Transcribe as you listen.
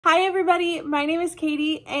Hi everybody, my name is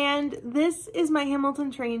Katie and this is my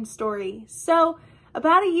Hamilton Train story. So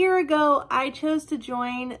about a year ago, I chose to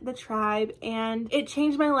join the tribe and it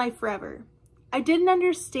changed my life forever. I didn't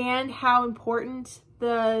understand how important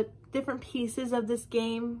the different pieces of this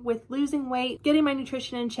game with losing weight, getting my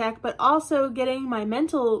nutrition in check, but also getting my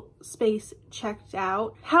mental space checked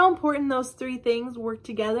out, how important those three things work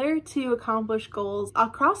together to accomplish goals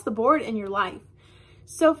across the board in your life.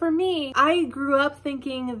 So for me, I grew up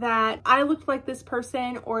thinking that I looked like this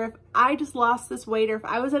person, or if I just lost this weight, or if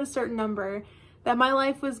I was at a certain number, that my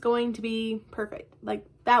life was going to be perfect. Like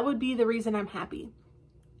that would be the reason I'm happy.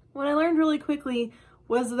 What I learned really quickly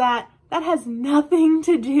was that that has nothing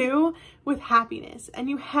to do with happiness, and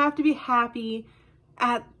you have to be happy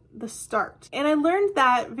at the start. And I learned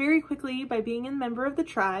that very quickly by being a member of the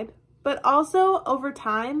tribe, but also over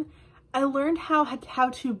time, I learned how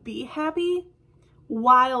to be happy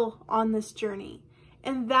while on this journey.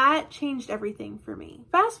 And that changed everything for me.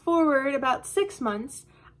 Fast forward about 6 months,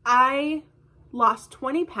 I lost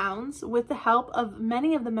 20 pounds with the help of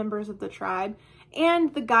many of the members of the tribe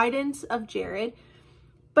and the guidance of Jared.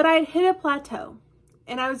 But I had hit a plateau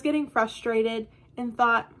and I was getting frustrated and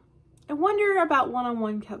thought, I wonder about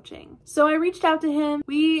one-on-one coaching. So I reached out to him.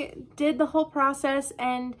 We did the whole process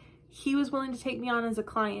and he was willing to take me on as a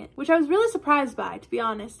client, which I was really surprised by, to be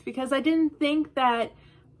honest, because I didn't think that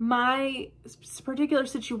my particular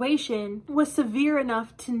situation was severe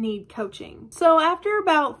enough to need coaching. So after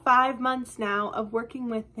about 5 months now of working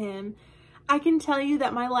with him, I can tell you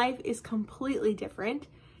that my life is completely different,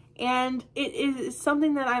 and it is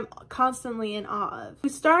something that I'm constantly in awe of. We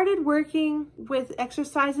started working with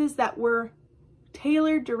exercises that were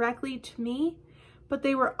tailored directly to me, but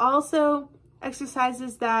they were also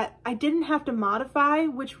exercises that I didn't have to modify,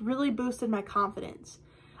 which really boosted my confidence.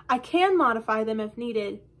 I can modify them if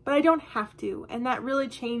needed, but I don't have to, and that really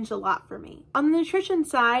changed a lot for me. On the nutrition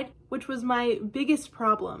side, which was my biggest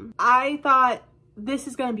problem, I thought this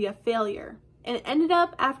is going to be a failure. And it ended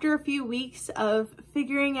up after a few weeks of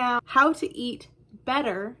figuring out how to eat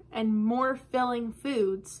better and more filling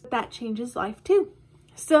foods, that changes life too.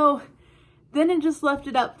 So then it just left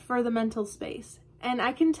it up for the mental space. And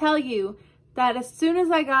I can tell you that as soon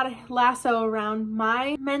as I got a lasso around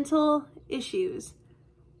my mental issues,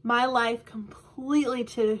 my life completely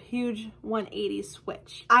took a huge 180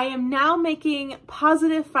 switch. I am now making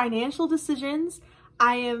positive financial decisions.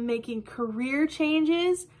 I am making career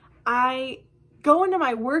changes. I go into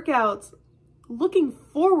my workouts looking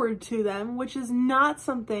forward to them, which is not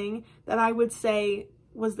something that I would say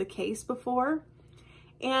was the case before.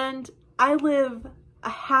 And I live a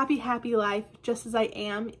happy life just as I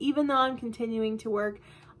am, even though I'm continuing to work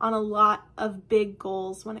on a lot of big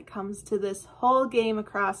goals when it comes to this whole game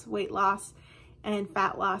across weight loss and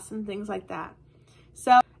fat loss and things like that.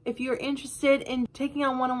 So if you're interested in taking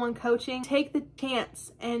on one-on-one coaching, take the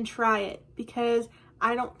chance and try it, because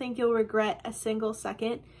I don't think you'll regret a single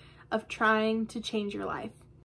second of trying to change your life.